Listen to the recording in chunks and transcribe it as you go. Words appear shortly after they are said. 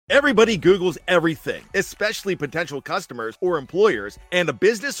Everybody Googles everything, especially potential customers or employers, and a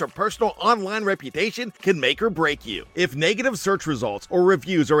business or personal online reputation can make or break you. If negative search results or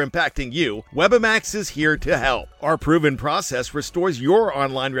reviews are impacting you, Webamax is here to help. Our proven process restores your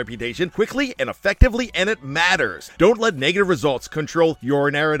online reputation quickly and effectively, and it matters. Don't let negative results control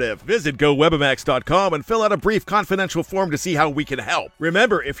your narrative. Visit GoWebamax.com and fill out a brief confidential form to see how we can help.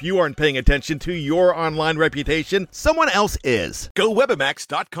 Remember, if you aren't paying attention to your online reputation, someone else is.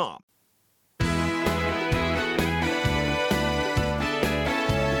 GoWebamax.com.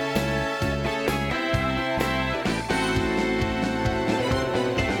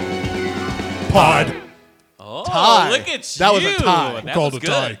 Pod. Oh, Tie. look at That you. was a tie. That Called was a good.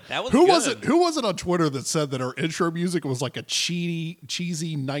 tie. That was who good. was it? Who was it on Twitter that said that our intro music was like a cheesy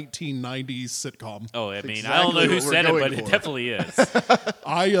 1990s sitcom? Oh, I mean, exactly I don't know who what we're said it, going but it for. definitely is.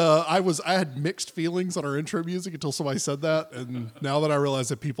 I had mixed feelings on our intro music until somebody said that, and now that I realize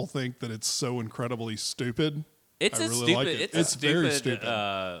that people think that it's so incredibly stupid, It's I a really stupid. like it. It's It's a very stupid,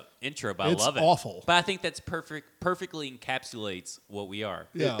 stupid. intro, but It's I love it. awful. But I think that's perfectly encapsulates what we are.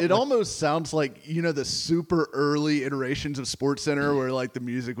 yeah, It almost sounds like, the super early iterations of SportsCenter where like the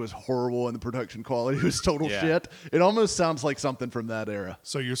music was horrible and the production quality was total Yeah. shit. It almost sounds like something from that era.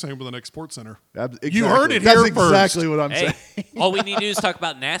 So you're saying with the next Sports Center? Exactly. You heard it That's here first. exactly what I'm Hey, saying. all we need to do is talk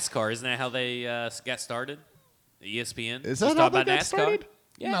about NASCAR. Isn't that how they got started? ESPN. Is Just that how talk they about got NASCAR. started?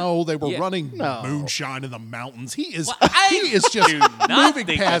 Yeah. No, they were Yeah. running No. moonshine in the mountains. He is Well, I he is just do not moving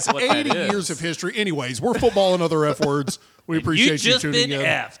think past that's what that 80 years is. of history. Anyways, we're football and other F words. We And appreciate you've you just tuning been in.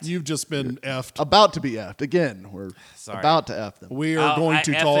 effed. You've just been effed. About to be effed. Again, we're Sorry. about to F them. We are going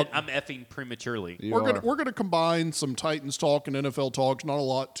to talk. I'm effing prematurely. You We're are. gonna combine some Titans talk and NFL talk. Not a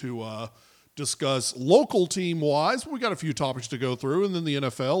lot to discuss local team wise. We got a few topics to go through, and then the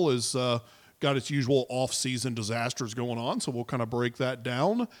NFL is got its usual off-season disasters going on. So we'll kind of break that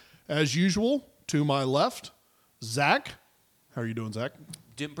down as usual. To my left, Zach. How are you doing, Zach?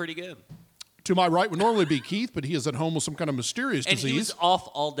 Doing pretty good. To my right would normally be Keith, but he is at home with some kind of mysterious And disease. he was off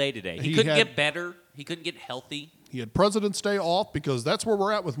all day today. He He couldn't had- get better. He couldn't get healthy. He had President's Day off because that's where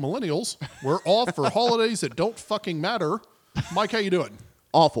we're at with millennials. We're off for holidays that don't fucking matter. Mike, how you doing?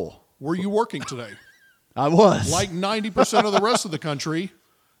 Awful. Were you working today? I was. Like 90% of the rest of the country.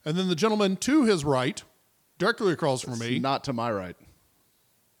 And then the gentleman to his right, directly across from me, Not to my right.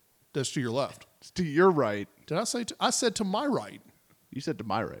 that's to your left. It's to your right. Did I say? I said to my right. You said to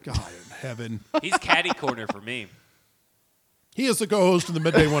my right. God in heaven. He's catty corner for me. He is the co-host of the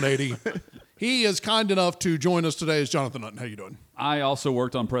Midday 180. He is kind enough to join us today. As Jonathan Nutton. How you doing? I also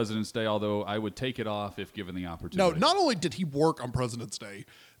worked on President's Day, although I would take it off if given the No, opportunity. not only did he work on President's Day,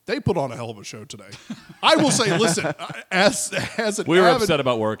 they put on a hell of a show today. I will say, listen, as an We were avid, upset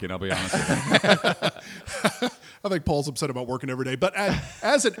about working, I'll be honest with you. I think Paul's upset about working every day, but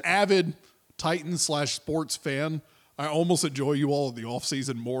as an avid Titans/sports fan, I almost enjoy you all in the off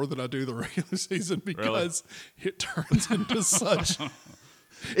season more than I do the regular season because it turns into such.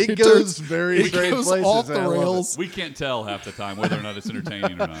 It turns- goes very it strange goes places. off and the I love it. rails. We can't tell half the time whether or not it's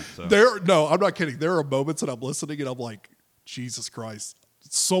entertaining or not. So. No, I'm not kidding. There are moments that I'm listening and I'm like, Jesus Christ.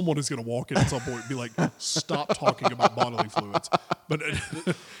 Someone is going to walk in at some point and be like, stop talking about bodily fluids. But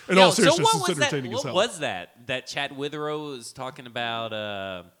in all seriousness, so it's entertaining as hell. what was that Chad Withrow was talking about?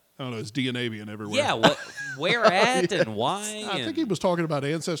 I don't know, it's DNA being everywhere. Yeah, where at and why? I think he was talking about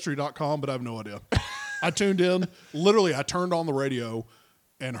Ancestry.com, but I have no idea. I tuned in. Literally, I turned on the radio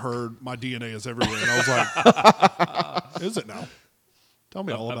and heard my DNA is everywhere. And I was like, is it now? Tell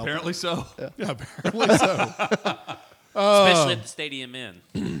me all about Apparently so. that. Yeah, apparently so. Especially at the Stadium Inn.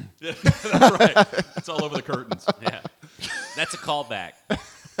 Right. It's all over the curtains. Yeah, that's a callback.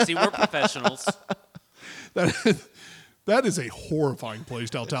 See, we're professionals. That is a horrifying place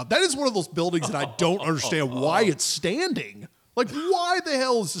downtown. That is one of those buildings that I don't understand why it's standing. Like, why the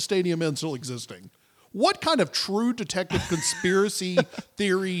hell is the Stadium Inn still existing? What kind of true detective conspiracy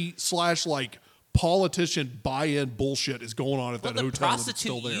theory / like politician buy-in bullshit is going on at Well, that the hotel that's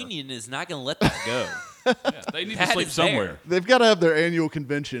still prostitute there? union is not going to let that go. Yeah, they need to That sleep is there. somewhere. They've got to have their annual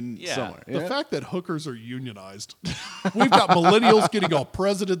convention Yeah. somewhere. The yeah? fact that hookers are unionized. We've got millennials getting off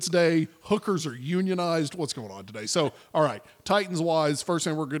President's Day. Hookers are unionized. What's going on today? So, all right, Titans-wise, first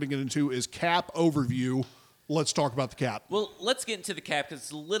thing we're going to get into is cap overview. Let's talk about the cap. Well, let's get into the cap because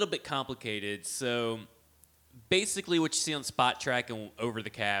it's a little bit complicated. So, basically, what you see on Spot Track and over the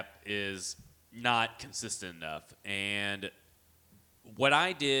cap is not consistent enough. And what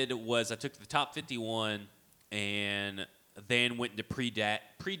I did was I took the top 51 and then went into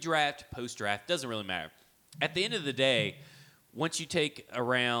pre-draft, post-draft. Doesn't really matter. At the end of the day, once you take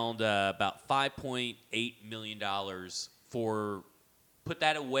around about $5.8 million for put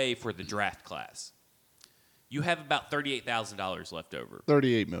that away for the draft class. You have about $38,000 left over.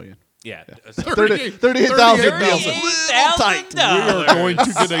 38 million. Yeah. 38,000. $38,000. We are going to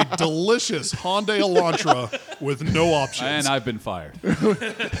get a delicious Hyundai Elantra with no options. And I've been fired.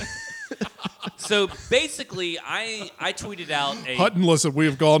 So basically, I tweeted out a Hutton, listen, we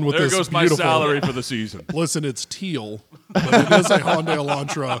have gone with There this goes my beautiful. salary for the season. Listen, it's teal, but it is a Hyundai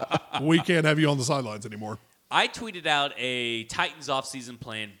Elantra. We can't have you on the sidelines anymore. I tweeted out a Titans offseason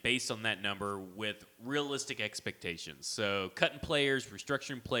plan based on that number with realistic expectations. So cutting players,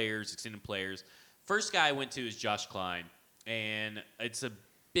 restructuring players, extending players. First guy I went to is Josh Klein, and it's a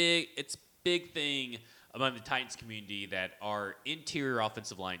big thing among the Titans community that our interior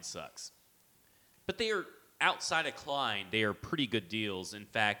offensive line sucks. But they are outside of Klein, they are pretty good deals. In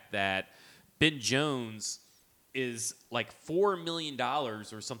fact, that Ben Jones is like $4 million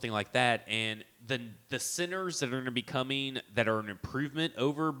or something like that, and the centers that are going to be coming that are an improvement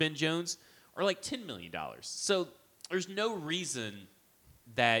over Ben Jones are like $10 million. So there's no reason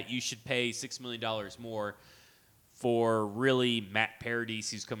that you should pay $6 million more for really Matt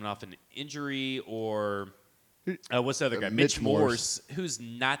Paradis, who's coming off an injury, or what's the other guy? Mitch Morse, who's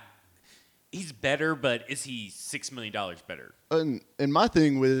not. He's better, but is he $6 million better? And my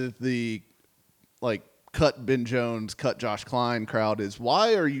thing with the cut Ben Jones, cut Josh Klein crowd is,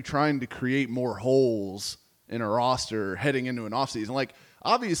 why are you trying to create more holes in a roster heading into an offseason? Like,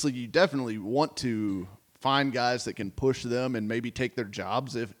 obviously, you definitely want to find guys that can push them and maybe take their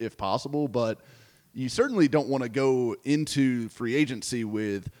jobs if possible, but you certainly don't want to go into free agency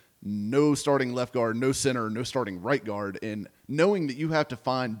with no starting left guard, no center, no starting right guard, and knowing that you have to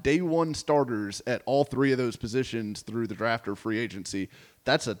find day one starters at all three of those positions through the draft or free agency.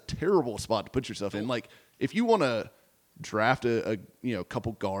 That's a terrible spot to put yourself in. Like, if you want to draft a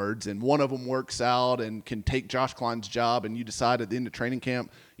couple guards and one of them works out and can take Josh Klein's job, and you decide at the end of training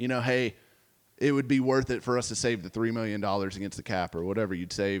camp, hey, it would be worth it for us to save the $3 million against the cap or whatever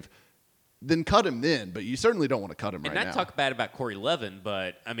you'd save, then cut him then. But you certainly don't want to cut him right now. And not talk bad about Corey Levin,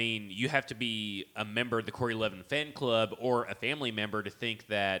 but, I mean, you have to be a member of the Corey Levin fan club or a family member to think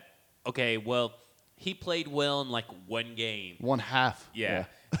that, okay, well, he played well in like one game. One half. Yeah.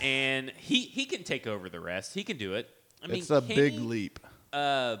 And he can take over the rest. He can do it. I mean, it's a big leap.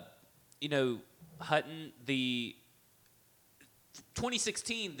 Hutton, the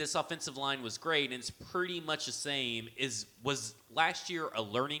 2016, this offensive line was great, and it's pretty much the same. Was last year a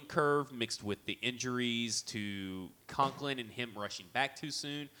learning curve mixed with the injuries to Conklin and him rushing back too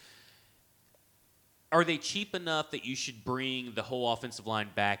soon? Are they cheap enough that you should bring the whole offensive line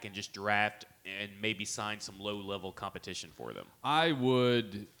back and just draft and maybe sign some low-level competition for them? I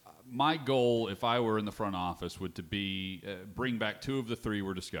would. My goal, if I were in the front office, would to be bring back 2 of the 3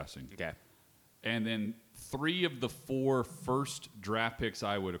 we're discussing. Okay. And then 3 of the 4 first draft picks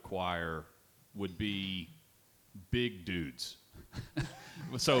I would acquire would be big dudes.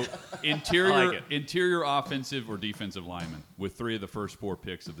 So interior offensive or defensive linemen with 3 of the first 4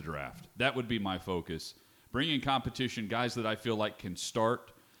 picks of the draft. That would be my focus. Bringing in competition, guys that I feel like can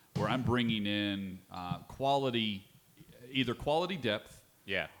start, where I'm bringing in quality depth,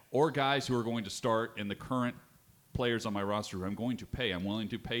 or guys who are going to start, and the current players on my roster who I'm going to pay. I'm willing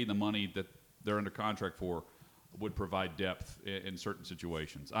to pay the money that they're under contract for, would provide depth in certain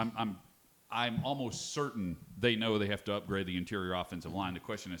situations. I'm almost certain they know they have to upgrade the interior offensive line. The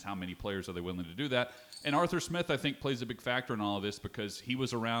question is, how many players are they willing to do that? And Arthur Smith, I think, plays a big factor in all of this because he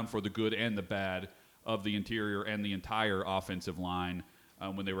was around for the good and the bad of the interior and the entire offensive line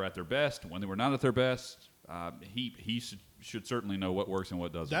when they were at their best, when they were not at their best. He should certainly know what works and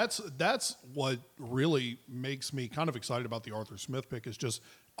what doesn't. That's what really makes me kind of excited about the Arthur Smith pick, is just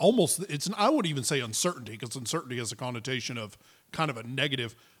almost, I would even say uncertainty, because uncertainty has a connotation of kind of a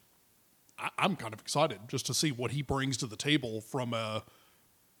negative. I'm kind of excited just to see what he brings to the table from an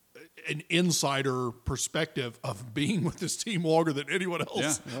insider perspective of being with this team longer than anyone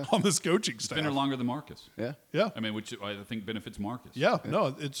else on this coaching staff. Been there longer than Marcus. Yeah. I mean, which I think benefits Marcus. Yeah,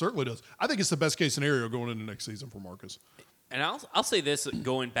 no, it certainly does. I think it's the best case scenario going into next season for Marcus. And I'll say this,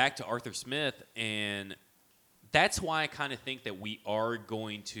 going back to Arthur Smith, and that's why I kind of think that we are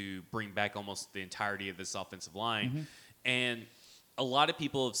going to bring back almost the entirety of this offensive line. Mm-hmm. And a lot of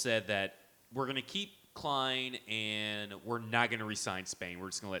people have said that we're going to keep Klein and we're not going to re-sign Spain. We're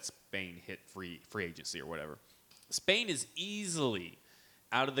just going to let Spain hit free agency or whatever. Spain is easily,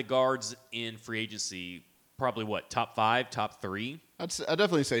 out of the guards in free agency, probably top 5, top 3? I'd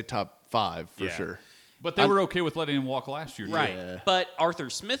definitely say top 5 for sure. But they were okay with letting him walk last year. Right. Yeah. But Arthur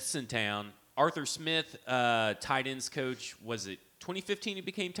Smith's in town. Arthur Smith, tight ends coach, was it 2015 he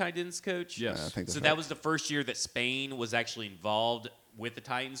became tight ends coach? Yes. I think that's so right. that was the first year that Spain was actually involved with the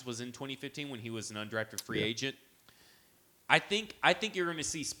Titans was in 2015 when he was an undrafted free agent. I think you're going to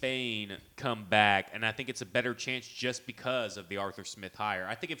see Spain come back, and I think it's a better chance just because of the Arthur Smith hire.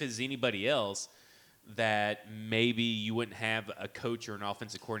 I think if it's anybody else, that maybe you wouldn't have a coach or an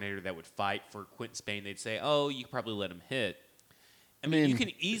offensive coordinator that would fight for Quentin Spain. They'd say, "Oh, you could probably let him hit." I mean, you can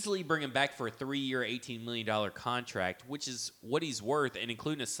easily bring him back for a 3-year, $18 million contract, which is what he's worth, and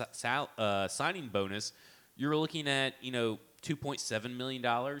including a signing bonus, you're looking at $2.7 million,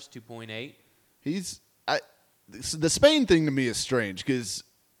 2.8. The Spain thing to me is strange because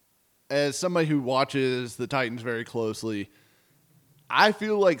as somebody who watches the Titans very closely, I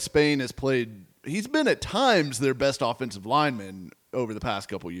feel like Spain has played. He's been at times their best offensive lineman over the past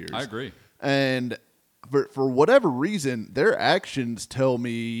couple years. I agree. And for whatever reason, their actions tell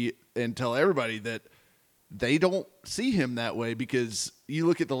me and tell everybody that they don't see him that way, because you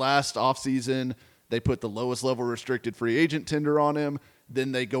look at the last offseason, they put the lowest level restricted free agent tender on him.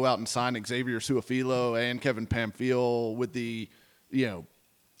 Then they go out and sign Xavier Su'a-Filo and Kevin Pamphile with the,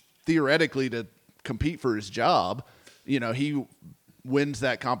 theoretically to compete for his job. He wins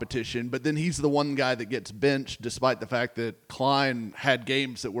that competition, but then he's the one guy that gets benched despite the fact that Klein had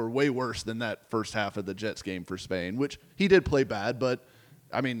games that were way worse than that first half of the Jets game for Spain, which he did play bad, but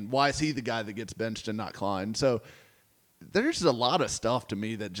why is he the guy that gets benched and not Klein? So there's a lot of stuff to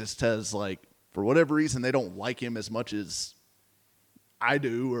me that just says, for whatever reason, they don't like him as much as I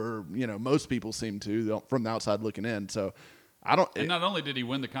do, or, most people seem to from the outside looking in. So I don't. And not only did he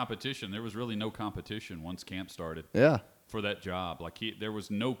win the competition, there was really no competition once camp started. Yeah. For that job. There was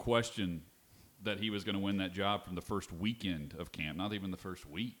no question that he was going to win that job from the first weekend of camp, not even the first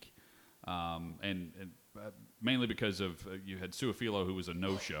week. And mainly because of you had Su'a-Filo, who was a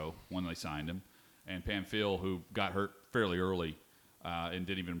no-show when they signed him, and Pamphile, who got hurt fairly early and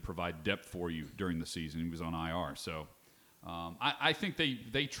didn't even provide depth for you during the season. He was on IR. So I think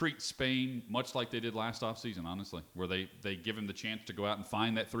they treat Spain much like they did last offseason, honestly, where they give him the chance to go out and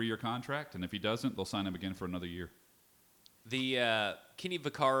find that 3-year contract, and if he doesn't, they'll sign him again for another year. The Kenny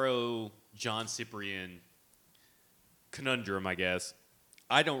Vaccaro, John Cyprien conundrum, I guess.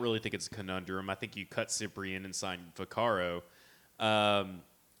 I don't really think it's a conundrum. I think you cut Cyprien and sign Vaccaro.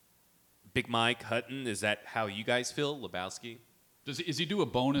 Big Mike Hutton, is that how you guys feel? Lebowski? Is he do a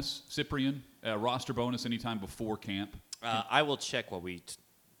bonus, Cyprien, a roster bonus anytime before camp? I will check what we...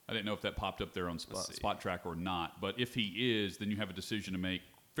 I didn't know if that popped up there on Spot Track or not. But if he is, then you have a decision to make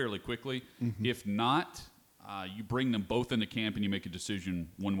fairly quickly. Mm-hmm. If not... you bring them both into camp and you make a decision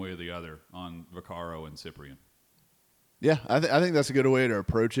one way or the other on Vaccaro and Cyprien. Yeah, I think that's a good way to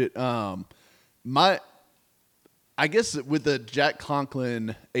approach it. I guess with the Jack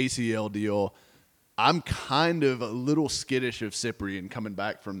Conklin ACL deal, I'm kind of a little skittish of Cyprien coming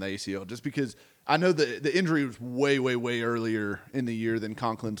back from the ACL, just because I know the injury was way, way, way earlier in the year than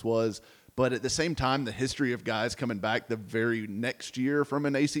Conklin's was. But at the same time, the history of guys coming back the very next year from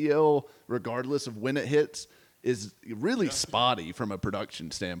an ACL, regardless of when it hits, is really spotty from a production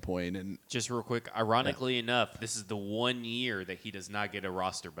standpoint. And just real quick, ironically enough, this is the 1 year that he does not get a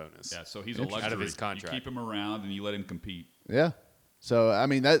roster bonus. Yeah, so he's a luxury. Out of his contract. You keep him around and you let him compete. Yeah. So,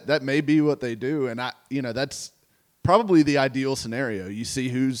 that may be what they do. And, that's probably the ideal scenario. You see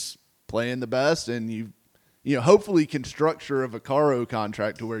who's playing the best, and you hopefully can structure a Vaccaro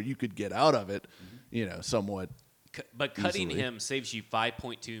contract to where you could get out of it, somewhat. But cutting easily. him saves you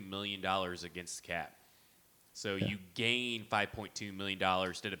 $5.2 million against the cap. So you gain $5.2 million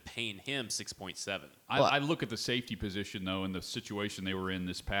instead of paying him $6.7. I look at the safety position, though, in the situation they were in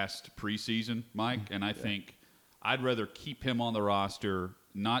this past preseason, Mike, and I think I'd rather keep him on the roster,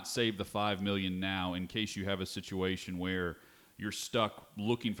 not save the $5 million now in case you have a situation where you're stuck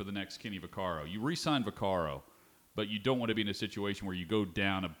looking for the next Kenny Vaccaro. You re-sign Vaccaro, but you don't want to be in a situation where you go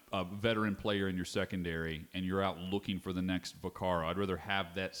down a veteran player in your secondary and you're out looking for the next Vaccaro. I'd rather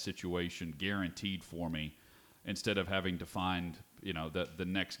have that situation guaranteed for me instead of having to find, the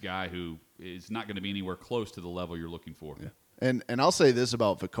next guy who is not going to be anywhere close to the level you're looking for. Yeah. And I'll say this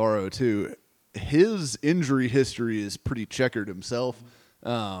about Vaccaro too. His injury history is pretty checkered himself.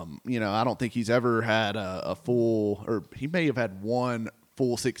 I don't think he's ever had a full, or he may have had one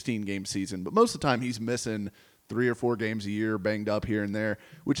full 16-game season, but most of the time he's missing 3 or 4 games a year, banged up here and there,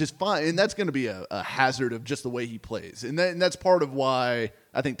 which is fine. And that's going to be a hazard of just the way he plays. And that's part of why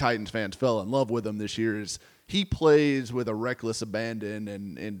I think Titans fans fell in love with him this year, is he plays with a reckless abandon,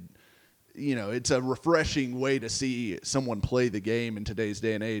 and it's a refreshing way to see someone play the game in today's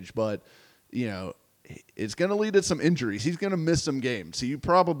day and age. But, it's going to lead to some injuries. He's going to miss some games. So you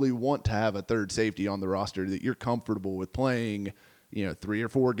probably want to have a third safety on the roster that you're comfortable with playing 3 or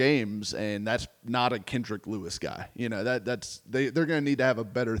 4 games, and that's not a Kendrick Lewis guy. They're going to need to have a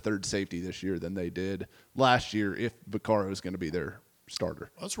better third safety this year than they did last year if Vaccaro is going to be their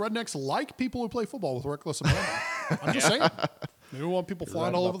starter. Us rednecks like people who play football with reckless abandon. I'm just saying. Maybe we want people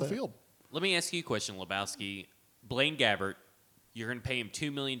flying all over the field. Let me ask you a question, Lebowski. Blaine Gabbert, you're going to pay him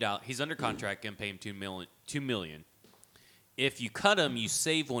 $2 million. He's under contract, going to pay him $2 million. If you cut him, you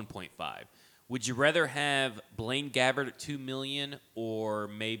save 1.5. Would you rather have Blaine Gabbert at $2 million or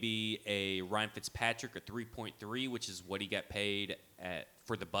maybe a Ryan Fitzpatrick at 3.3, which is what he got paid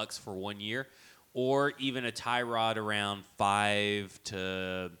for the Bucs for 1 year, or even a Tyrod around $5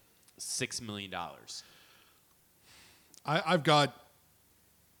 to $6 million? I've got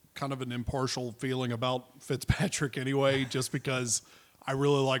kind of an impartial feeling about Fitzpatrick anyway, just because I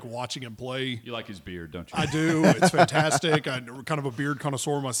really like watching him play. You like his beard, don't you? I do. It's fantastic. I'm kind of a beard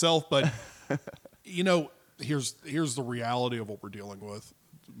connoisseur myself, but here's the reality of what we're dealing with.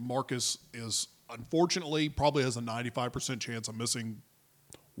 Marcus is unfortunately probably has a 95% chance of missing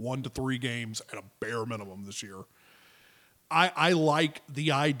 1 to 3 games at a bare minimum this year. I like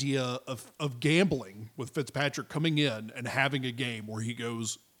the idea of gambling with Fitzpatrick coming in and having a game where he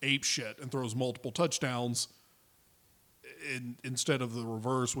goes ape shit and throws multiple touchdowns instead of the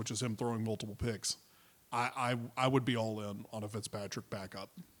reverse, which is him throwing multiple picks. I would be all in on a Fitzpatrick backup.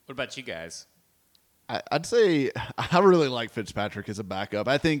 What about you guys? I'd say I really like Fitzpatrick as a backup.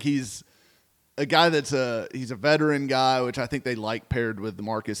 I think he's a guy he's a veteran guy, which I think they like paired with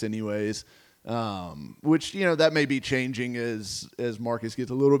Marcus anyways. Which that may be changing as Marcus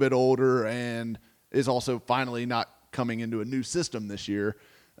gets a little bit older and is also finally not coming into a new system this year.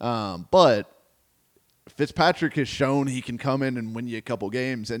 But Fitzpatrick has shown he can come in and win you a couple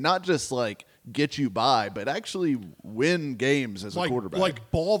games and not just like get you by, but actually win games as a quarterback.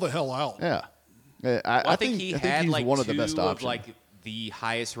 Like ball the hell out. Yeah. I think he had he's like one of the two best options. like the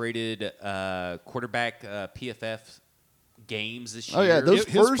highest rated quarterback PFF games this year. Oh yeah, those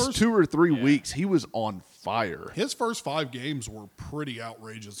His first 2 or 3 weeks he was on fire. His first 5 games were pretty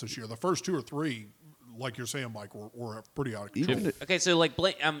outrageous this year. The first 2 or 3, like you're saying, Mike, were pretty out of control. Okay, so like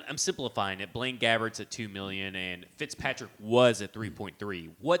Blaine, I'm simplifying it. Blaine Gabbert's at $2 million, and Fitzpatrick was at 3.3.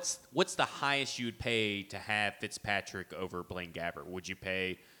 What's the highest you would pay to have Fitzpatrick over Blaine Gabbert? Would you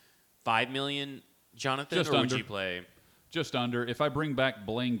pay $5 million, Jonathan, Just or under. would you play? Just under. If I bring back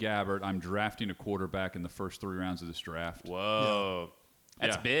Blaine Gabbert, I'm drafting a quarterback in the first 3 rounds of this draft. Whoa,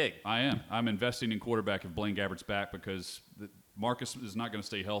 that's Yeah, big. I am. I'm investing in quarterback if Blaine Gabbert's back because Marcus is not going to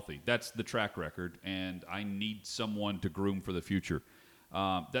stay healthy. That's the track record, and I need someone to groom for the future.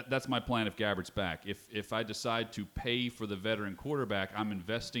 That's my plan if Gabbert's back. If I decide to pay for the veteran quarterback, I'm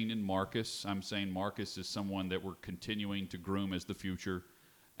investing in Marcus. I'm saying Marcus is someone that we're continuing to groom as the future,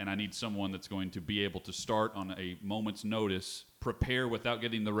 and I need someone that's going to be able to start on a moment's notice, prepare without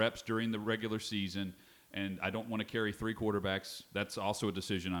getting the reps during the regular season, and I don't want to carry 3 quarterbacks. That's also a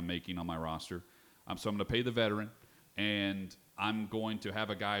decision I'm making on my roster. So I'm going to pay the veteran, and I'm going to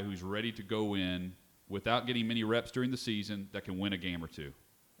have a guy who's ready to go in without getting many reps during the season that can win a game or 2.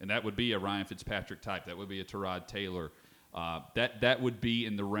 And that would be a Ryan Fitzpatrick type. That would be a Tyrod Taylor. That would be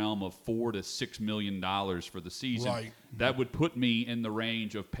in the realm of $4 to $6 million for the season. Right. That would put me in the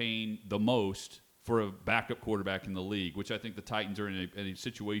range of paying the most for a backup quarterback in the league, which I think the Titans are in a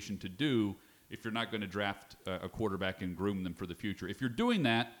situation to do if you're not going to draft a quarterback and groom them for the future. If you're doing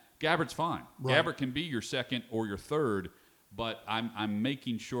that, Gabbert's fine. Right. Gabbert can be your second or your third, but I'm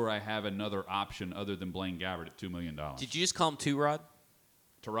making sure I have another option other than Blaine Gabbert at $2 million. Did you just call him Tyrod?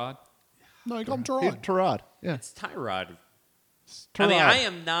 Tyrod? No, you call him Tyrod. Tyrod. Yeah. It's Tyrod. Tyrod. I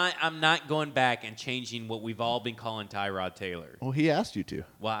mean, I'm not going back and changing what we've all been calling Tyrod Taylor. Well, he asked you to.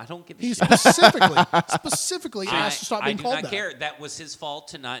 Well, I don't give a He shit. specifically asked to stop I being do called not that. care. That was his fault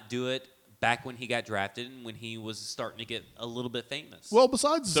to not do it back when he got drafted and when he was starting to get a little bit famous. Well,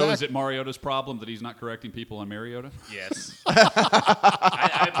 besides So Zach, is it Mariota's problem that he's not correcting people on Mariota? yes,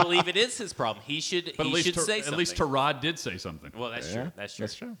 I believe it is his problem. He should. But he should say at something. least Tyrod did say something. Well, that's true. That's true.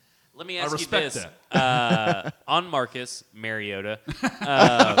 That's true. Let me I ask you respect this: that. on Marcus Mariota,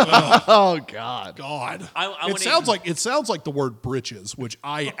 Oh God. God, I it sounds like the word britches, which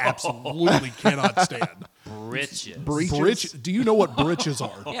I absolutely cannot stand. britches. Do you know what britches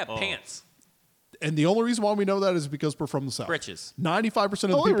are? Yeah, pants. And the only reason why we know that is because we're from the South. Britches. 95% of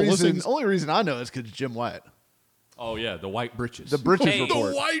the people listening. Only reason I know is because Jim Wyatt. Oh, yeah, the white britches. The Britches Hey,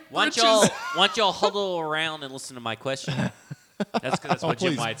 report. The white Why don't britches. y'all huddle around and listen to my question? That's what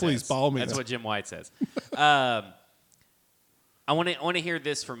Jim White please, says. by all means. That's what Jim White says. I want to hear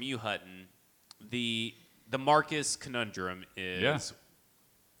this from you, Hutton. The Marcus conundrum is, Yeah.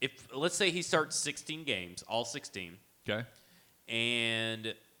 if let's say he starts 16 games, all 16, Okay.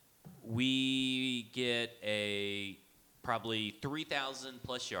 and we get a probably 3,000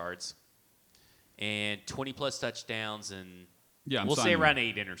 plus yards and 20 plus touchdowns, and we'll say around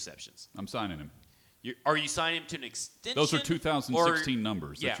 8 interceptions. I'm signing him. Are you signing him to an extension? Those are 2016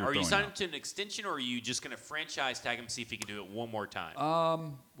 numbers that you're throwing are you signing out. him to an extension, or are you just going to franchise tag him, see if he can do it one more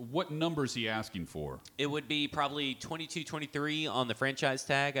time? What number is he asking for? It would be probably 22, 23 on the franchise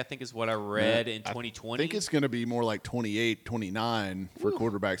tag, I think is what I read in 2020. I think it's going to be more like 28, 29 for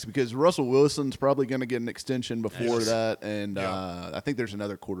quarterbacks because Russell Wilson's probably going to get an extension before that, and I think there's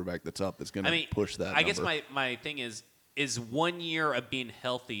another quarterback that's up that's going to push that I number. guess my thing is 1 year of being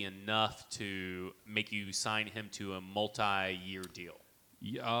healthy enough to make you sign him to a multi-year deal?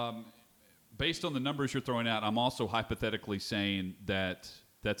 Based on the numbers you're throwing out, I'm also hypothetically saying that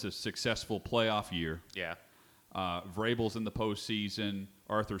that's a successful playoff year. Yeah. Vrabel's in the postseason.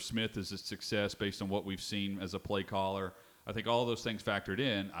 Arthur Smith is a success based on what we've seen as a play caller. I think all those things factored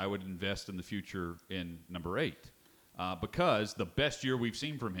in, I would invest in the future in number 8. Because the best year we've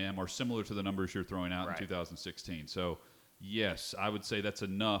seen from him are similar to the numbers you're throwing out in 2016. So, yes, I would say that's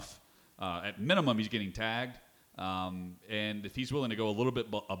enough. At minimum, he's getting tagged. And if he's willing to go a little bit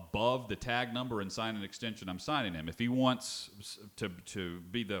above the tag number and sign an extension, I'm signing him. If he wants to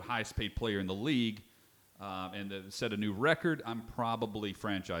be the highest paid player in the league and to set a new record, I'm probably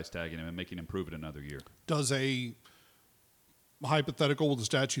franchise tagging him and making him prove it another year. Does a hypothetical with the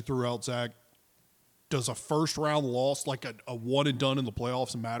stats you threw out, Zach, does a first-round loss, like a one-and-done in the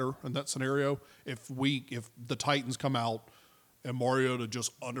playoffs, matter in that scenario? If the Titans come out and Mariota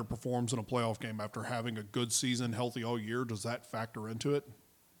just underperforms in a playoff game after having a good season, healthy all year, does that factor into it?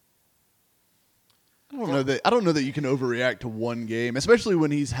 I don't know that you can overreact to one game, especially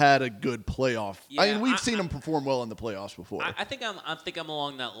when he's had a good playoff. Yeah, I mean, we've seen him perform well in the playoffs before. I think I'm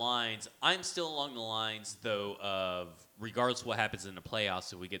along that lines. I'm still along the lines, though, of regardless of what happens in the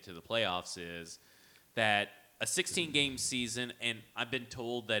playoffs, if we get to the playoffs, is that a 16-game season, and I've been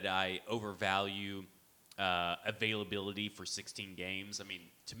told that I overvalue availability for 16 games. I mean,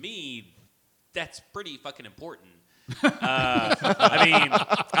 to me, that's pretty fucking important.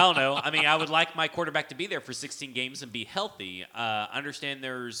 I don't know. I mean, I would like my quarterback to be there for 16 games and be healthy. I understand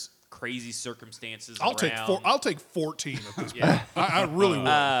there's crazy circumstances I'll take 14 at this point. I really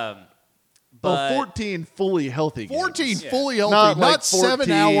will. But 14 fully healthy games. 14 fully healthy, Not like not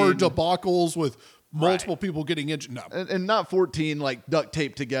 7-hour 14 debacles with multiple people getting injured. No. And not 14 like duct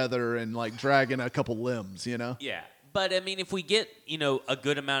taped together and like dragging a couple limbs, you know? Yeah. But, I mean, if we get, a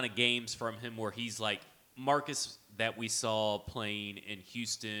good amount of games from him where he's like Marcus that we saw playing in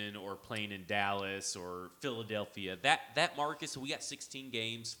Houston or playing in Dallas or Philadelphia, that Marcus, we got 16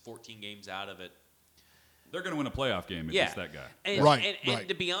 games, 14 games out of it. They're going to win a playoff game if it's that guy. And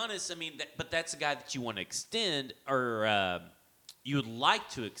to be honest, I mean, but that's a guy that you want to extend or you would like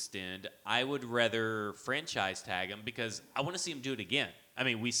to extend. I would rather franchise tag him because I want to see him do it again. I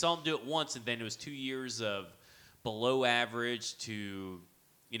mean, we saw him do it once, and then it was 2 years of below average to,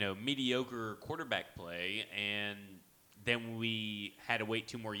 mediocre quarterback play, and then we had to wait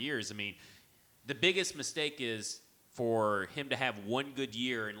 2 more years. I mean, the biggest mistake is for him to have one good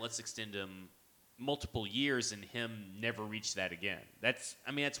year, and let's extend him multiple years and him never reach that again. That's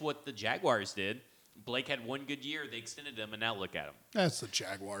what the Jaguars did. Blake had one good year, they extended him, and now look at him. That's the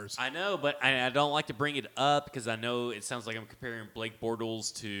Jaguars. I know, but I don't like to bring it up because I know it sounds like I'm comparing Blake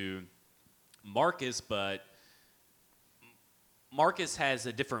Bortles to Marcus, but Marcus has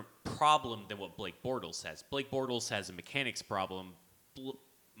a different problem than what Blake Bortles has. Blake Bortles has a mechanics problem.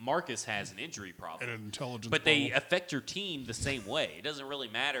 Marcus has an injury problem. And an intelligence But problem. they affect your team the same way. It doesn't really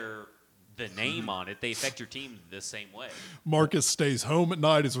matter the name on it. They affect your team the same way. Marcus stays home at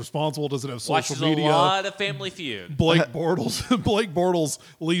night, is responsible, doesn't have social Watches media. a lot of Family Feud. Blake Bortles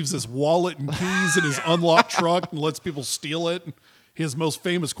leaves his wallet and keys in his unlocked truck and lets people steal it. His most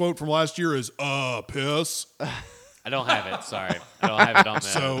famous quote from last year is, piss. I don't have it. Sorry. I don't have it on the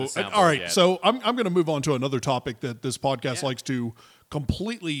soundboard all right. yet. So I'm going to move on to another topic that this podcast likes to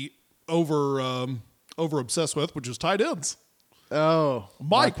completely over obsess with, which is tight ends. Oh,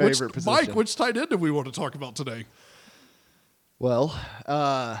 Mike, my favorite position. Mike, which tight end do we want to talk about today? Well,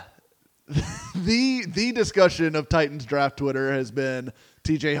 the discussion of Titans draft Twitter has been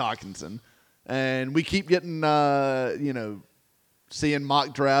T.J. Hawkinson, and we keep getting seeing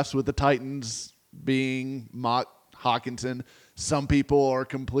mock drafts with the Titans being mock Hawkinson. Some people are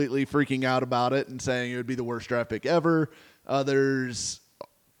completely freaking out about it and saying it would be the worst draft pick ever. Others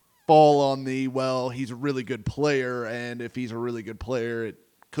fall on he's a really good player, and if he's a really good player, it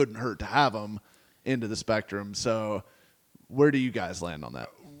couldn't hurt to have him into the spectrum. So where do you guys land on that?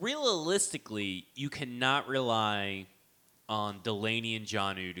 Realistically, you cannot rely on Delaney and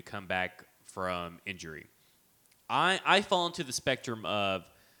Jonnu to come back from injury. I fall into the spectrum of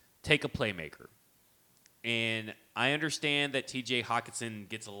take a playmaker. And I understand that TJ Hawkinson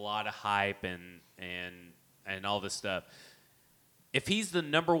gets a lot of hype and all this stuff. If he's the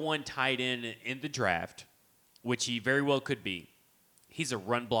number one tight end in the draft, which he very well could be, he's a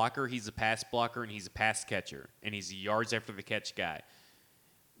run blocker, he's a pass blocker, and he's a pass catcher, and he's a yards after the catch guy.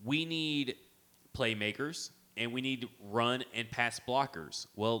 We need playmakers, and we need run and pass blockers.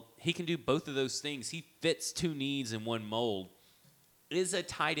 Well, he can do both of those things. He fits two needs in one mold. Is a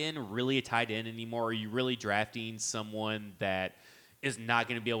tight end really a tight end anymore? Are you really drafting someone that is not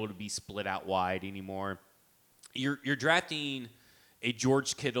going to be able to be split out wide anymore? You're drafting a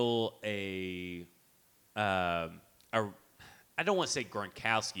George Kittle, I don't want to say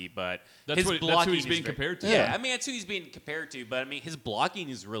Gronkowski, but that's his blocking who he's being compared to. Yeah, I mean, that's who he's being compared to. But, I mean, his blocking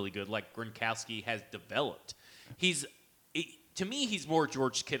is really good, like Gronkowski has developed. To me, he's more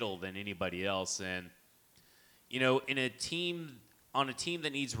George Kittle than anybody else. And, on a team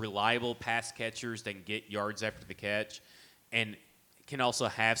that needs reliable pass catchers that can get yards after the catch and can also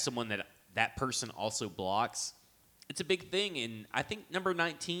have someone that person also blocks, it's a big thing. And I think number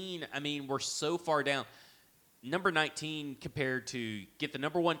 19, I mean, we're so far down. Number 19 compared to get the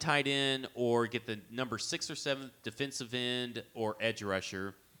number one tight end or get the number 6 or 7 defensive end or edge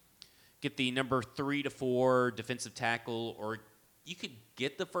rusher, get the number 3 to 4 defensive tackle, or you could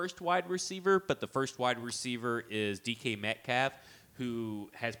get the first wide receiver, but the first wide receiver is DK Metcalf, who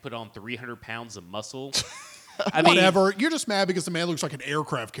has put on 300 pounds of muscle. Whatever. You're just mad because the man looks like an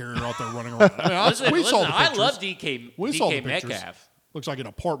aircraft carrier out there running around. I love DK Metcalf. Metcalf. Looks like an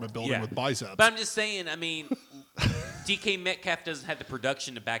apartment building with biceps. But I'm just saying, I mean, DK Metcalf doesn't have the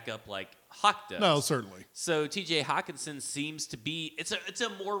production to back up like Hawk does. No, certainly. So TJ Hawkinson seems to be it's a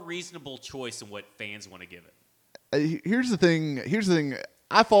more reasonable choice than what fans want to give it. Here's the thing.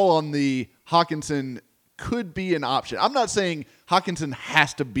 I fall on the Hawkinson could be an option. I'm not saying Hawkinson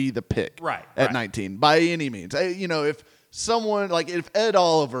has to be the pick at 19 by any means. If someone like if Ed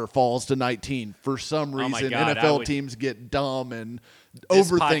Oliver falls to 19 for some reason, NFL teams get dumb and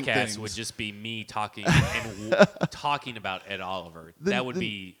overthink podcast things. Would just be me talking and talking about Ed Oliver. That'd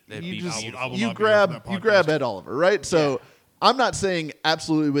be beautiful. You grab Ed Oliver, right? So I'm not saying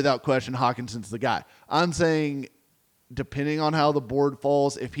absolutely without question Hawkinson's the guy. I'm saying depending on how the board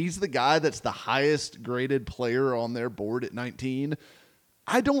falls, if he's the guy that's the highest graded player on their board at 19,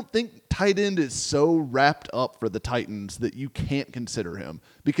 I don't think tight end is so wrapped up for the Titans that you can't consider him.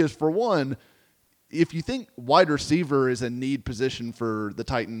 Because for one, if you think wide receiver is a need position for the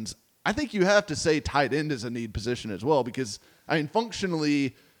Titans, I think you have to say tight end is a need position as well. Because, I mean,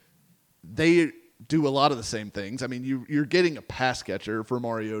 functionally, they do a lot of the same things. I mean, you're getting a pass catcher for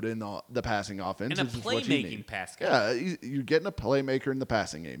Mariota in the passing offense. And a playmaking pass catcher. Yeah, you're getting a playmaker in the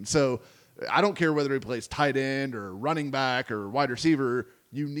passing game. So I don't care whether he plays tight end or running back or wide receiver.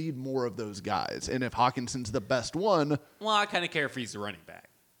 You need more of those guys. And if Hawkinson's the best one. Well, I kind of care if he's a running back.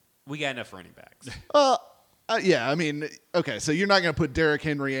 We got enough running backs. Yeah, I mean, okay, so you're not going to put Derrick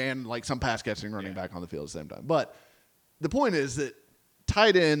Henry and like some pass catching running back on the field at the same time. But the point is that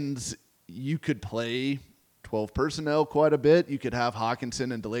tight ends, you could play 12 personnel quite a bit. You could have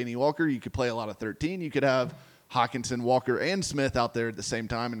Hawkinson and Delaney Walker. You could play a lot of 13. You could have Hawkinson, Walker, and Smith out there at the same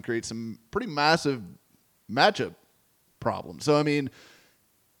time and create some pretty massive matchup problems. So, I mean,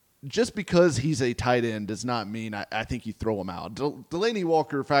 just because he's a tight end does not mean I think you throw him out. Delaney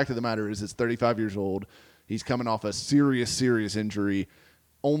Walker, fact of the matter is 35 years old. He's coming off a serious injury.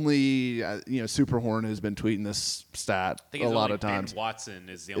 Only, Superhorn has been tweeting this stat a lot of times. Ben Watson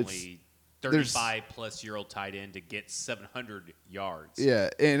is the only 35-plus-year-old tight end to get 700 yards.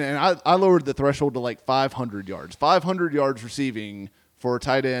 Yeah, and I lowered the threshold to like 500 yards. 500 yards receiving for a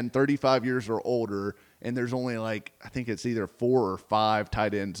tight end 35 years or older, and there's only I think it's either 4 or 5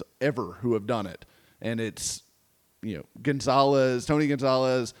 tight ends ever who have done it. And it's, Gonzalez, Tony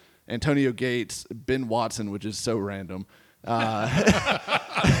Gonzalez, Antonio Gates, Ben Watson, which is so random.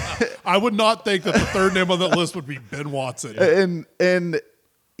 I would not think that the third name on that list would be Ben Watson. And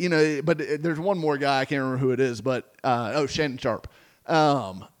but there's one more guy, I can't remember who it is, but Shannon Sharp.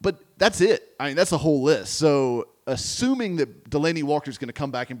 But that's it. I mean, that's the whole list. So assuming that Delaney Walker is going to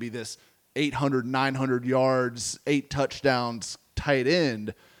come back and be this 800, 900 yards, 8 touchdowns tight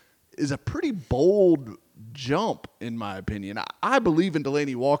end is a pretty bold jump, in my opinion. I believe in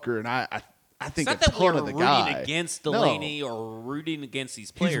Delaney Walker, and I think a ton of the guy. It's not that we're rooting against Delaney or rooting against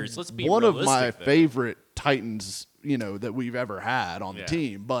these players. Let's be one realistic, of my though. favorite Titans, that we've ever had on the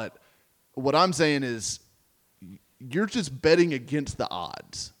team. But what I'm saying is you're just betting against the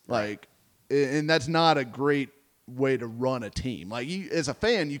odds. And that's not a great way to run a team. Like, as a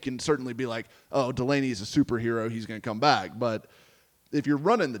fan, you can certainly be like, oh, Delaney is a superhero, he's going to come back. But if you're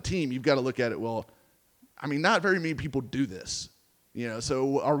running the team, you've got to look at it, well, I mean, not very many people do this.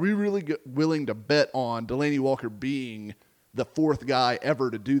 So are we really willing to bet on Delanie Walker being the fourth guy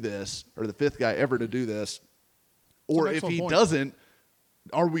ever to do this, or the fifth guy ever to do this? Or if he doesn't,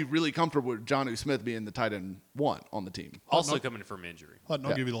 are we really comfortable with Jonnu Smith being the tight end 1 on the team? Also coming from injury. I'll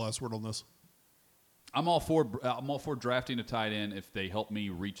give you the last word on this. I'm all for drafting a tight end if they help me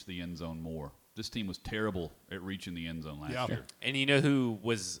reach the end zone more. This team was terrible at reaching the end zone last year. And you know who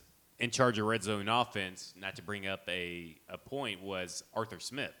was in charge of red zone offense, not to bring up a point, was Arthur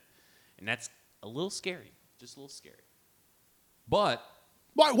Smith. And that's a little scary, just a little scary. But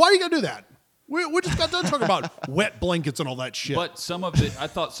why are you going to do that? We just got done talking about wet blankets and all that shit. But I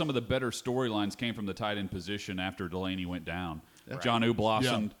thought some of the better storylines came from the tight end position after Delaney went down. Yeah. Jonnu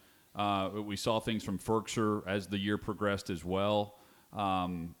blossomed. Yeah. We saw things from Ferkser as the year progressed as well.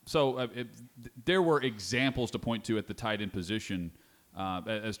 There were examples to point to at the tight end position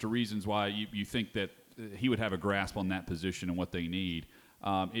as to reasons why you think that he would have a grasp on that position and what they need.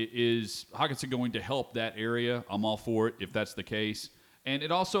 Is Hockenson going to help that area? I'm all for it if that's the case.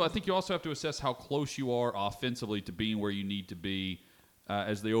 And I think you also have to assess how close you are offensively to being where you need to be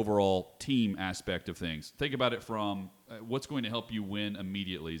as the overall team aspect of things. Think about it from what's going to help you win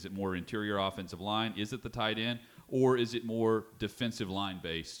immediately. Is it more interior offensive line? Is it the tight end? Or is it more defensive line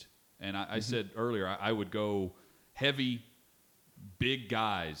based? And I said earlier, I would go heavy, big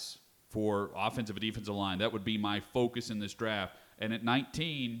guys for offensive and defensive line. That would be my focus in this draft. And at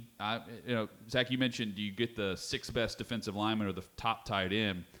 19, Zach, you mentioned, do you get the 6th best defensive lineman or the top tight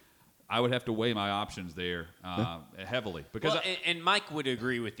end? I would have to weigh my options there heavily. And Mike would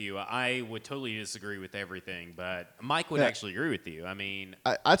agree with you. I would totally disagree with everything, but Mike would actually agree with you. I mean,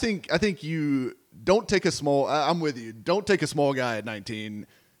 I think you don't take a small. I'm with you. Don't take a small guy at 19.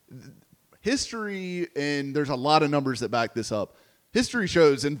 History, and there's a lot of numbers that back this up. History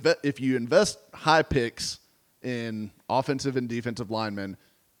shows if you invest high picks in offensive and defensive linemen,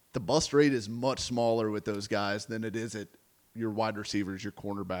 the bust rate is much smaller with those guys than it is at your wide receivers, your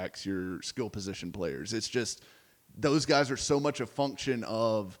cornerbacks, your skill position players. It's just those guys are so much a function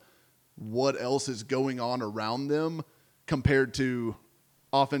of what else is going on around them compared to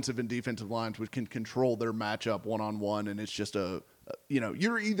offensive and defensive lines, which can control their matchup one-on-one. And it's just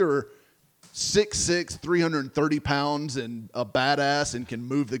you're either 6'6", 330 pounds and a badass and can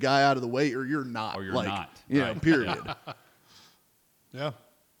move the guy out of the way, or you're not. Or you're not. Period. Yeah.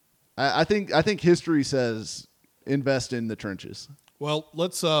 I think history says invest in the trenches. Well,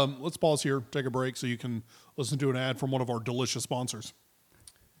 let's pause here, take a break, so you can listen to an ad from one of our delicious sponsors.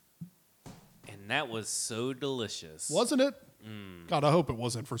 And that was so delicious. Wasn't it? God, I hope it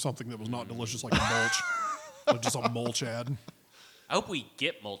wasn't for something that was not delicious like a mulch. Like just a mulch ad. I hope we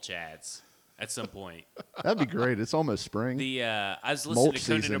get mulch ads at some point. That'd be great. It's almost spring. I was listening Mulch to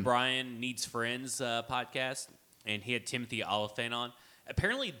Conan season. O'Brien Needs Friends podcast, and he had Timothy Oliphant on.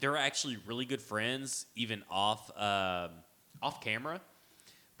 Apparently, they're actually really good friends, even off camera.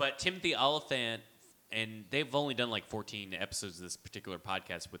 But Timothy Oliphant, and they've only done like 14 episodes of this particular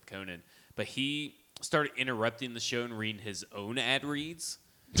podcast with Conan, but he started interrupting the show and reading his own ad reads.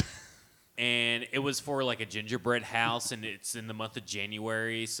 And it was for like a gingerbread house, and it's in the month of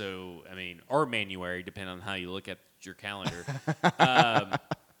January. So, I mean, or Manuary, depending on how you look at your calendar.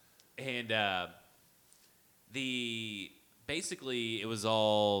 Basically, it was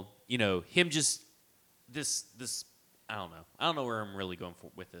all, him just this. I don't know where I'm really going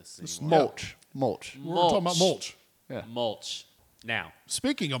with this anymore. Mulch. We're talking about mulch. Yeah. Mulch. Now,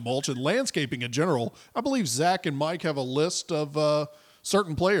 speaking of mulch and landscaping in general, I believe Zach and Mike have a list of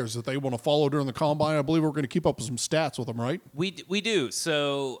certain players that they want to follow during the combine. I believe we're going to keep up with some stats with them, right? We do.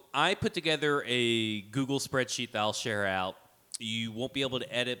 So I put together a Google spreadsheet that I'll share out. You won't be able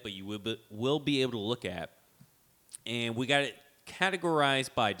to edit, but you will be able to look at. And we got it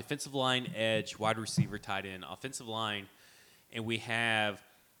categorized by defensive line, edge, wide receiver, tight end, offensive line. And we have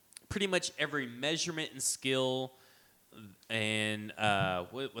pretty much every measurement and skill and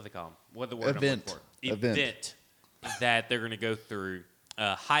what do they call them? What the word Event. I'm looking for? Event that they're going to go through.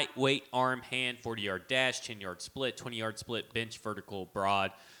 Height, weight, arm, hand, 40-yard dash, 10-yard split, 20-yard split, bench, vertical,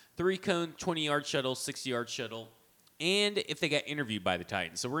 broad, 3-cone, 20-yard shuttle, 60-yard shuttle, and if they got interviewed by the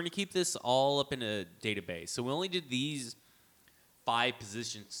Titans. So we're going to keep this all up in a database. So we only did these 5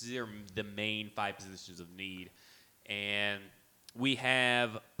 positions. These are the main 5 positions of need. And we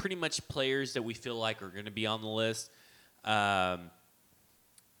have pretty much players that we feel like are going to be on the list.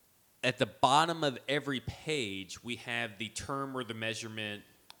 At the bottom of every page, we have the term or the measurement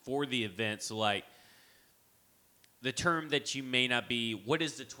for the event. So, like, the term that you may not be, what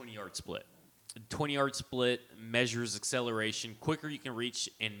is the 20-yard split? The 20-yard split measures acceleration. Quicker you can reach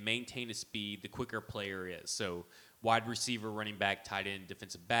and maintain a speed, the quicker a player is. So wide receiver, running back, tight end,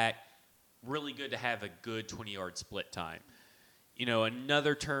 defensive back, really good to have a good 20-yard split time.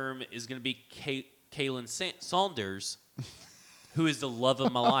 Another term is going to be Kalen Saunders, who is the love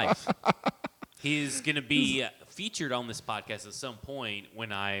of my life. He's going to be featured on this podcast at some point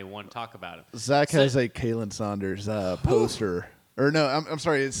when I want to talk about him. Zach has a Kalen Saunders poster. Or no, I'm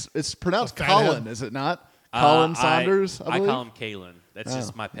sorry. It's pronounced Colin, is it not? Colin Saunders. I call him Kalen. That's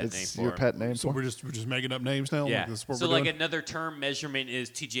just my pet name for your him. pet name. So we're just making up names now. Yeah. This is what So we're doing? another term measurement is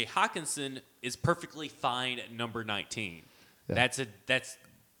T.J. Hawkinson is perfectly fine at number 19. Yeah. That's a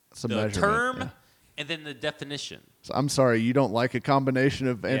the measurement, term, yeah. and then the definition. So I'm sorry, you don't like a combination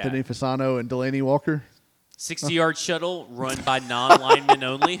of Anthony Fasano and Delaney Walker? 60-yard shuttle run by non-linemen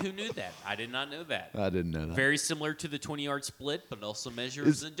only. Who knew that? I did not know that. I didn't know that. Very similar to the 20-yard split, but also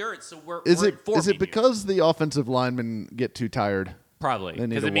measures endurance. So Is it informing because the offensive linemen get too tired? Probably, They need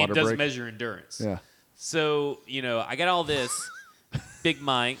because a it water does break. measure endurance. Yeah. So, I got all this. Big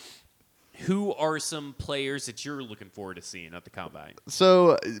Mike, who are some players that you're looking forward to seeing at the Combine?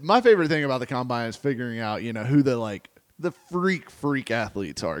 So my favorite thing about the combine is figuring out, who the freak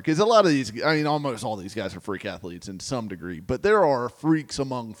athletes are. Because a lot of these, almost all these guys are freak athletes in some degree. But there are freaks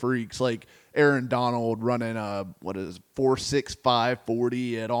among freaks, like Aaron Donald running a 4.65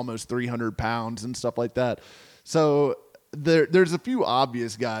 40 at almost 300 pounds and stuff like that. So there's a few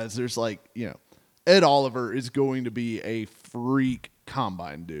obvious guys. There's Ed Oliver is going to be a freak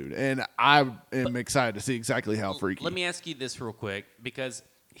combine dude, and I am excited to see exactly how freaky. Let me ask you this real quick, because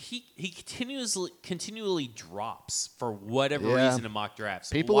he continually drops for whatever reason in mock drafts.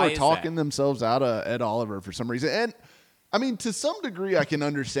 People Why are is talking that? themselves out of Ed Oliver for some reason, and to some degree I can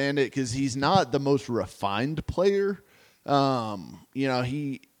understand it because he's not the most refined player.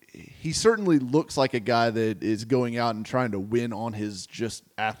 He certainly looks like a guy that is going out and trying to win on his just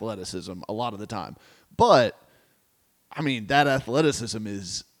athleticism a lot of the time. But, that athleticism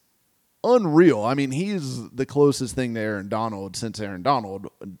is unreal. He's the closest thing to Aaron Donald since Aaron Donald,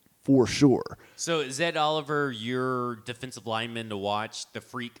 for sure. So is Ed Oliver your defensive lineman to watch? The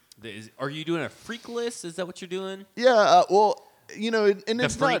freak? Are you doing a freak list? Is that what you're doing? Yeah, and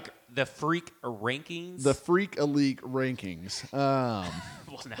it's not The freak rankings? the Freak Elite rankings. Well,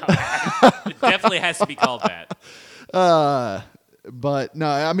 no, it definitely has to be called that. But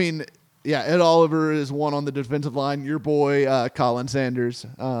no, Ed Oliver is one on the defensive line. Your boy, Colin Sanders,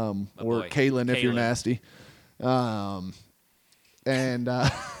 or boy, Kalen if you're Kalen. nasty. And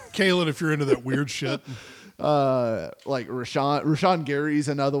Kalen, if you're into that weird shit. like Rashawn Gary's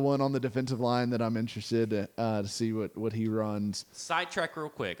another one on the defensive line that I'm interested to see what he runs. Sidetrack real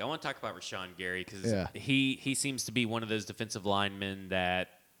quick. I want to talk about Rashawn Gary because Yeah. he seems to be one of those defensive linemen that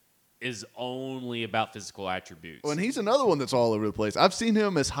is only about physical attributes. Well, and he's another one that's all over the place. I've seen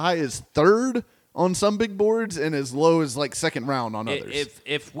him as high as third on some big boards and as low as second round on others.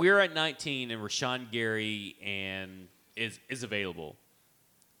 If we're at 19 and Rashawn Gary is available,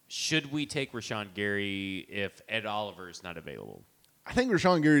 should we take Rashawn Gary if Ed Oliver is not available? I think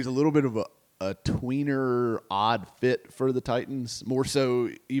Rashawn Gary's a little bit of a tweener, odd fit for the Titans, more so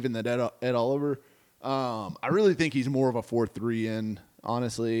even than Ed Oliver. I really think he's more of a 4-3 in.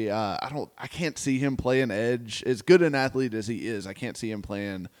 Honestly, I can't see him playing edge. As good an athlete as he is, I can't see him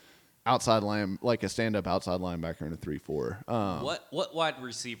playing outside line like a stand-up outside linebacker in a 3-4. What wide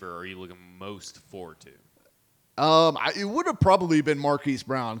receiver are you looking most forward to? It would have probably been Marquise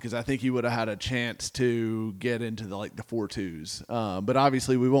Brown because I think he would have had a chance to get into the 4-2s. But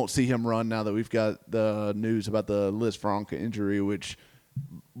obviously, we won't see him run now that we've got the news about the Liz Frank injury, which,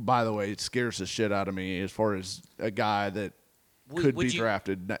 by the way, it scares the shit out of me as far as a guy that could be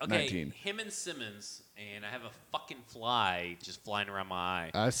drafted 19. Him and Simmons, and I have a fucking fly just flying around my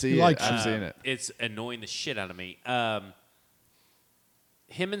eye. I see He it. likes I'm seeing it. It's annoying the shit out of me.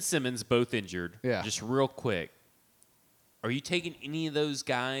 Him and Simmons both injured. Yeah. Just real quick. Are you taking any of those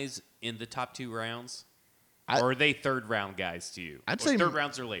guys in the top 2 rounds? Or are they third-round guys to you? I'd Or say third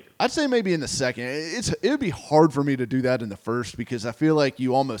rounds or later. I'd say maybe in the second. It would be hard for me to do that in the first because I feel like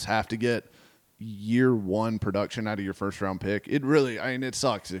you almost have to get year one production out of your first round pick. It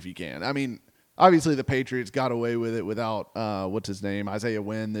sucks if you can. Obviously the Patriots got away with it without what's his name, Isaiah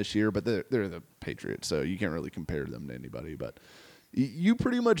Wynn this year, but they're the Patriots, so you can't really compare them to anybody. But you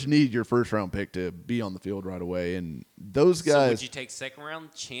pretty much need your first round pick to be on the field right away, and those guys. So would you take second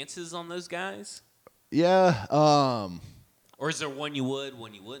round chances on those guys? Yeah. Or is there one you would,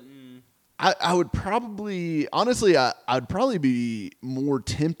 one you wouldn't? I would probably, honestly, I'd probably be more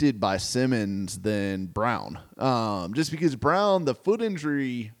tempted by Simmons than Brown. Just because Brown, the foot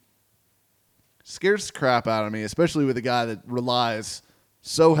injury scares the crap out of me, especially with a guy that relies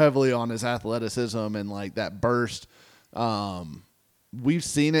so heavily on his athleticism and like that burst. We've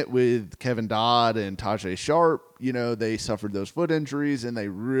seen it with Kevin Dodd and Tajay Sharp. You know, they suffered those foot injuries, and they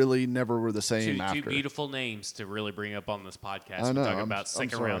really never were the same after. Two beautiful names to really bring up on this podcast. I know, We're talking I'm about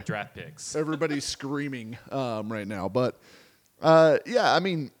second-round draft picks. Everybody's screaming right now. But, yeah, I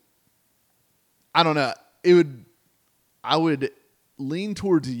mean, I don't know. I would lean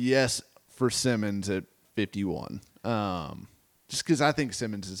towards yes for Simmons at 51. Just because I think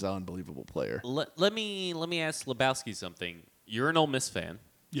Simmons is an unbelievable player. Let me ask Lebowski something. You're an Ole Miss fan.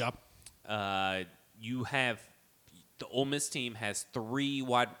 Yeah. You have the Ole Miss team has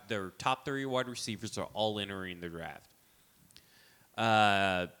their top 3 wide receivers are all entering the draft.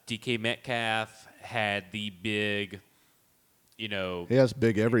 DK Metcalf had the big, He has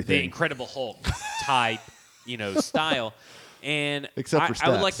big everything. the Incredible Hulk type, style. And Except for I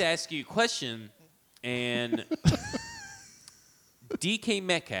would stats. like to ask you a question. And DK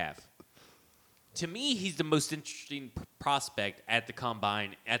Metcalf, to me, he's the most interesting prospect at the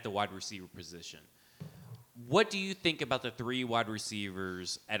combine at the wide receiver position. What do you think about the 3 wide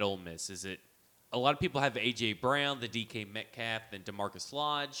receivers at Ole Miss? Is it a lot of people have A.J. Brown, the DK Metcalf, and DeMarcus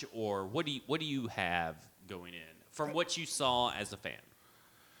Lodge, or what do you have going in from what you saw as a fan?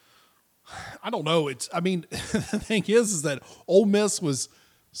 I don't know. The thing is that Ole Miss was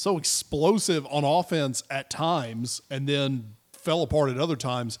so explosive on offense at times and then fell apart at other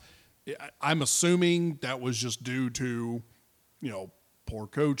times. I'm assuming that was just due to, poor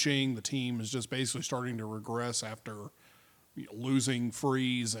coaching. The team is just basically starting to regress after losing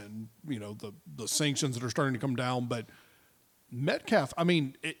Freeze and, the sanctions that are starting to come down. But Metcalf,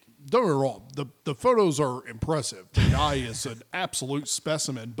 don't get me wrong. The photos are impressive. The guy is an absolute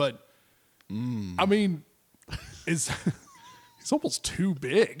specimen. But, he's almost too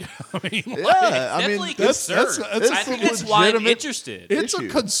big. Definitely concern. I think that's why I'm interested. It's a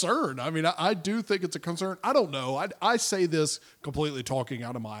concern. I do think it's a concern. I don't know. I say this completely talking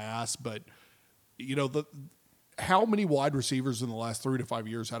out of my ass, but how many wide receivers in the last 3 to 5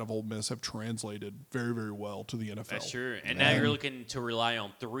 years out of Ole Miss have translated very, very well to the NFL? That's true. And now you're looking to rely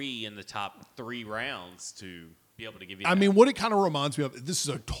on 3 in the top 3 rounds to be able to give you that. What it kind of reminds me of, this is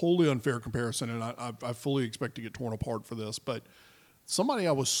a totally unfair comparison, and I fully expect to get torn apart for this, but somebody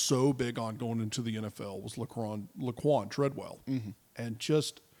I was so big on going into the NFL was Laquan Treadwell. Mm-hmm. And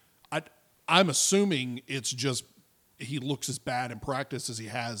I'm assuming it's just he looks as bad in practice as he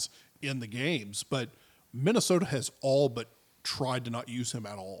has in the games, but Minnesota has all but tried to not use him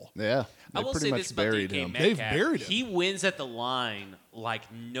at all. Yeah. I will say this about DK Metcalf. They've buried him. He wins at the line like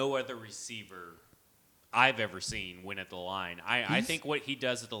no other receiver I've ever seen win at the line. I think what he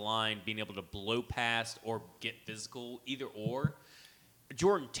does at the line, being able to blow past or get physical, either or.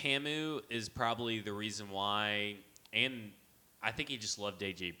 Jordan Ta'amu is probably the reason why, and I think he just loved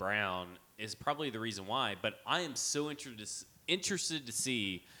A.J. Brown, is probably the reason why. But I am so interested to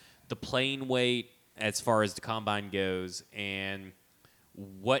see the playing weight as far as the combine goes and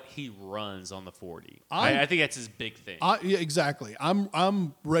what he runs on the 40. I think that's his big thing. Yeah, exactly.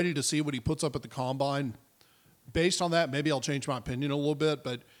 I'm ready to see what he puts up at the combine. Based on that, maybe I'll change my opinion a little bit,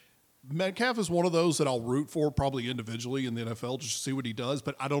 but Metcalf is one of those that I'll root for probably individually in the NFL just to see what he does,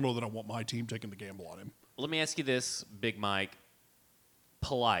 but I don't know that I want my team taking the gamble on him. Let me ask you this, Big Mike.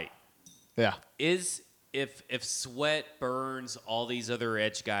 Polite. Yeah. If Sweat, Burns, all these other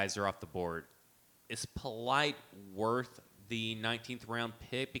edge guys are off the board, is Polite worth the 19th round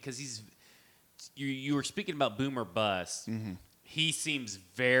pick? Because you were speaking about boomer bust. Mm-hmm. He seems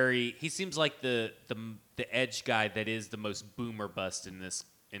like the edge guy that is the most boomer bust in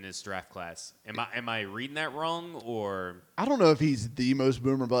this draft class. Am I reading that wrong, or I don't know if he's the most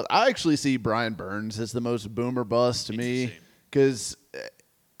boomer bust. I actually see Brian Burns as the most boomer bust to me, because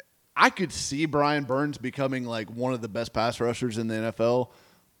I could see Brian Burns becoming like one of the best pass rushers in the NFL,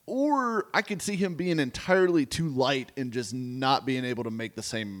 or I could see him being entirely too light and just not being able to make the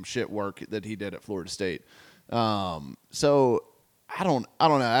same shit work that he did at Florida State. So I don't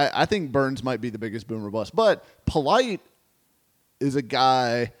know. I think Burns might be the biggest boomer bust, but Polite is a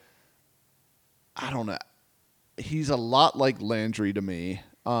guy, I don't know. He's a lot like Landry to me,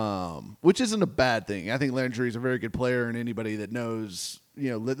 which isn't a bad thing. I think Landry is a very good player, and anybody that knows,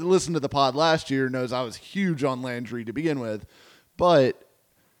 listen to the pod last year knows I was huge on Landry to begin with. But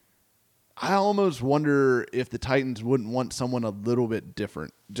I almost wonder if the Titans wouldn't want someone a little bit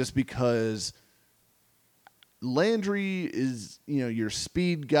different, just because Landry is, your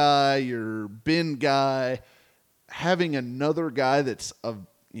speed guy, your bend guy. Having another guy that's a,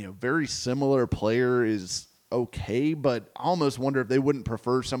 very similar player is okay, but I almost wonder if they wouldn't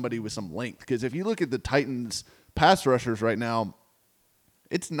prefer somebody with some length. Because if you look at the Titans pass rushers right now,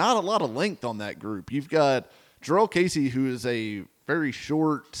 it's not a lot of length on that group. You've got Jarrell Casey, who is a very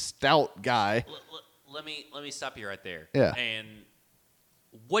short, stout guy. Let me stop you right there. Yeah. And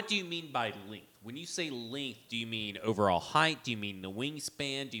what do you mean by length? When you say length, do you mean overall height? Do you mean the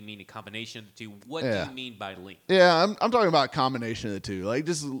wingspan? Do you mean a combination of the two? What do you mean by length? Yeah, I'm talking about a combination of the two. Like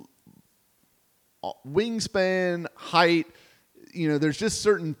just wingspan, height. There's just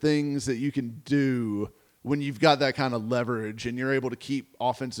certain things that you can do when you've got that kind of leverage and you're able to keep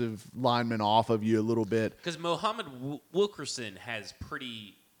offensive linemen off of you a little bit. Because Muhammad Wilkerson has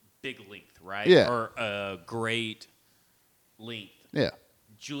pretty big length, right? Yeah. Or a great length. Yeah.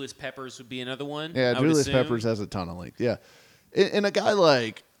 Julius Peppers would be another one. Yeah, Julius Peppers has a ton of length. Yeah. And a guy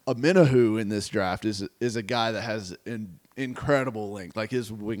like Amenahu in this draft is a guy that has an incredible length. Like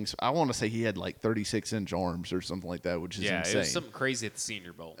his wings, I want to say he had like 36-inch arms or something like that, which is insane. Yeah, it was something crazy at the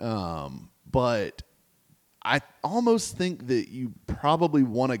Senior Bowl. But I almost think that you probably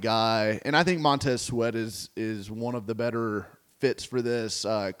want a guy, and I think Montez Sweat is one of the better fits for this.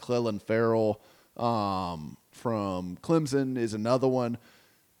 Clelin Ferrell from Clemson is another one.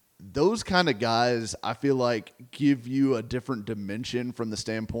 Those kind of guys, I feel like, give you a different dimension from the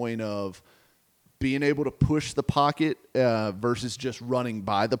standpoint of being able to push the pocket versus just running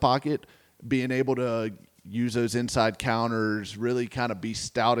by the pocket, being able to use those inside counters, really kind of be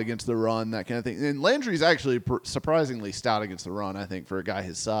stout against the run, that kind of thing. And Landry's actually surprisingly stout against the run, I think, for a guy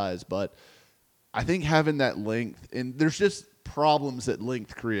his size. But I think having that length, and there's just problems that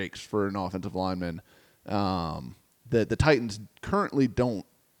length creates for an offensive lineman that the Titans currently don't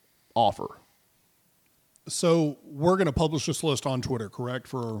offer. So we're going to publish this list on Twitter,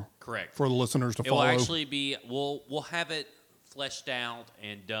 correct? Correct. For the listeners to follow. It will actually be. We'll have it fleshed out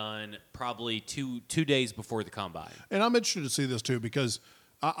and done probably two days before the combine. And I'm interested to see this too because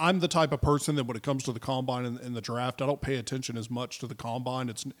I'm the type of person that when it comes to the combine and the draft, I don't pay attention as much to the combine.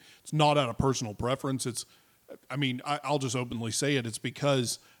 It's not out of personal preference. I'll just openly say it. It's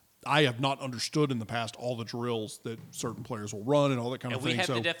because I have not understood in the past all the drills that certain players will run and all that kind of thing. And we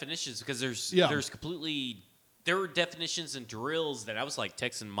have the definitions because there were definitions and drills that I was like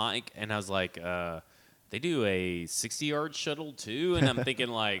texting Mike and I was like, they do a 60-yard shuttle too, and I'm thinking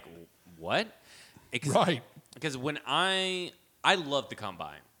like, what? Right. Because when I love the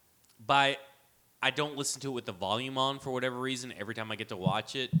combine, but I don't listen to it with the volume on for whatever reason every time I get to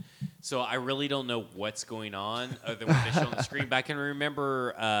watch it. So I really don't know what's going on other than what they show on the screen. But I can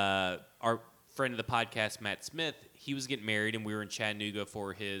remember our friend of the podcast, Matt Smith, he was getting married, and we were in Chattanooga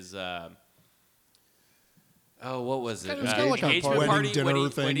for his, what was it? It was kind of like engagement a party, wedding dinner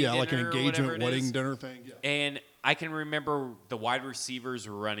thing. wedding Yeah, like an dinner or engagement whatever it wedding is. dinner thing. Yeah. And I can remember the wide receivers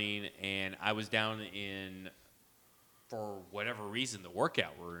were running, and I was down in, for whatever reason, the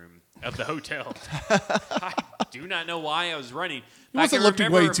workout room of the hotel. I do not know why I was running. He wasn't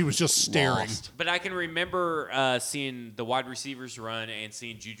lifting weights. He was just staring. But I can remember seeing the wide receivers run and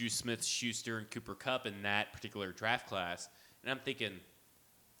seeing Juju Smith-Schuster and Cooper Kupp in that particular draft class. And I'm thinking,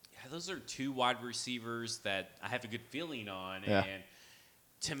 yeah, those are two wide receivers that I have a good feeling on. Yeah. And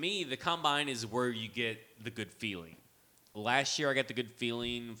to me, the combine is where you get the good feeling. Last year, I got the good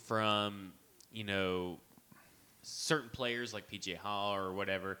feeling from, certain players like P.J. Hall or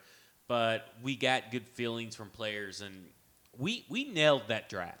whatever. But we got good feelings from players, and we nailed that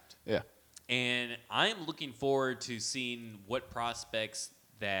draft. Yeah. And I'm looking forward to seeing what prospects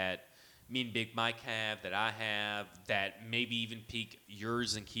that me and Big Mike have, that I have, that maybe even pique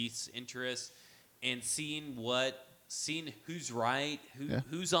yours and Keith's interest, and seeing who's right,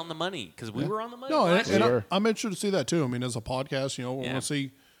 who's on the money, because we were on the money. No, last year. I'm interested to see that too. I mean, as a podcast, we want to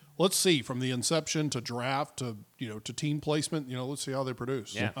see. Let's see from the inception to draft to to team placement. Let's see how they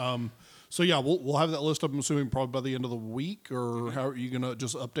produce. Yeah. So we'll have that list up. I'm assuming probably by the end of the week, or how are you gonna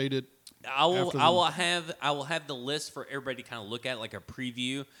just update it? I will have the list for everybody to kind of look at, like a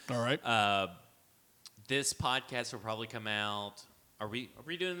preview. All right. This podcast will probably come out. Are we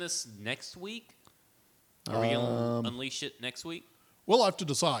doing this next week? Are we gonna unleash it next week? We'll have to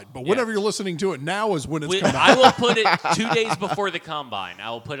decide. But whenever you're listening to it, now is when it's coming out. I will put it 2 days before the combine.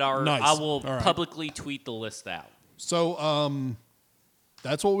 I will put Nice. I will All right. publicly tweet the list out. So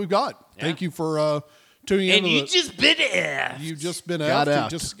that's what we've got. Yeah. Thank you for tuning in. And you just been effed. You've just been Got effed.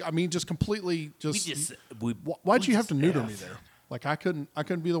 out. Just completely. We Why'd you have to just neuter me effed. there? Like I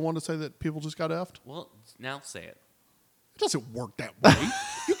couldn't be the one to say that people just got effed. Well, now say it. doesn't work that way.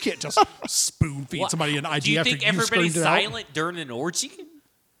 You can't just spoon feed somebody an ID Do you after think you everybody's screamed it out. silent during an orgy?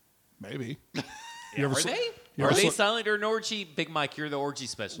 Maybe. Are they? you Are ever they saw- silent during an orgy? Big Mike, you're the orgy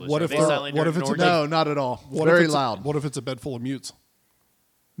specialist. What Are if they they're- silent what during if it's an a orgy? No, not at all. What Very if it's loud. What if it's a bed full of mutes?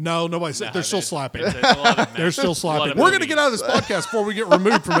 No, nobody said. They're still It's- slapping. it's a lot of They're still a lot slapping. of We're going to movies. get out of this podcast before we get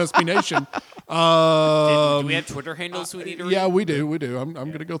removed from SB Nation. Do we have Twitter handles we need to read? Yeah, we do. I'm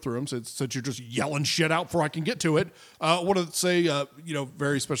going to go through them since you're just yelling shit out before I can get to it. I want to say,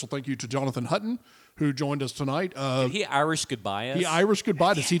 very special thank you to Jonathan Hutton, who joined us tonight. Did he Irish goodbye us? He Irish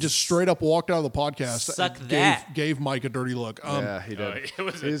goodbye us. He just straight up walked out of the podcast. Suck and that. Gave Mike a dirty look. Yeah, he did. It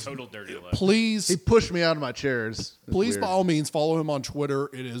was a total dirty look. Please, He pushed me out of my chairs. It's please, weird. by all means, follow him on Twitter.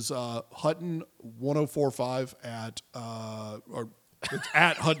 It is Hutton1045 or it's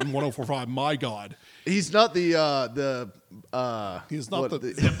at Hutton1045. My God, He's not the He's not the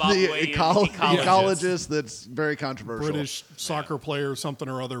Zimbabwean ecologist that's very controversial. British soccer player, something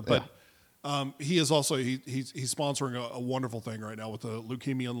or other. But he is also he's sponsoring a wonderful thing right now with the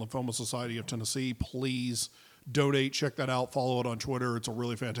Leukemia and Lymphoma Society of Tennessee. Please donate, check that out, follow it on Twitter. It's a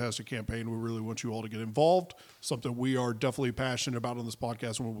really fantastic campaign. We really want you all to get involved. Something we are definitely passionate about on this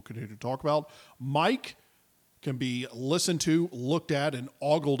podcast, and we will continue to talk about. Mike can be listened to, looked at, and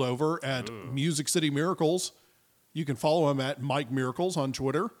ogled over at Music City Miracles. You can follow him at Mike Miracles on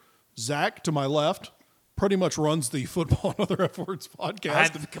Twitter. Zach, to my left, pretty much runs the Football and Other F Words podcast.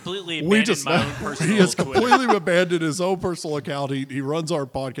 I've completely abandoned my own personal He has Twitter. completely abandoned his own personal account. He runs our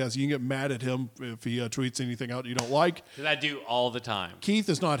podcast. You can get mad at him if he tweets anything out you don't like. That I do all the time. Keith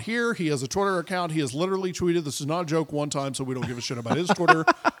is not here. He has a Twitter account. He has literally tweeted, this is not a joke, one time, so we don't give a shit about his Twitter.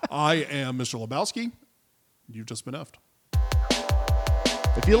 I am Mr. Lebowski. You've just been effed.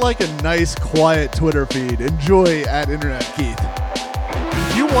 If you like a nice, quiet Twitter feed, enjoy at Internet Keith.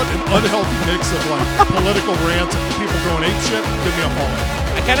 If you want an unhealthy mix of political rants and people going ape shit, give me a follow.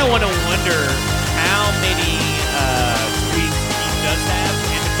 I kind of want to wonder how many tweets he does have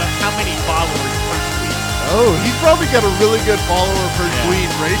and how many followers per tweet. Oh, he's probably got a really good follower per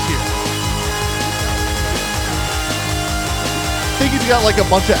tweet ratio. I think he's got like a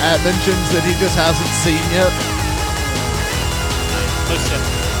bunch of at mentions that he just hasn't seen yet. Most of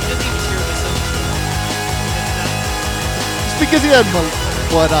he doesn't even share this. It's because he had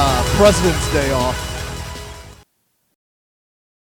President's Day off.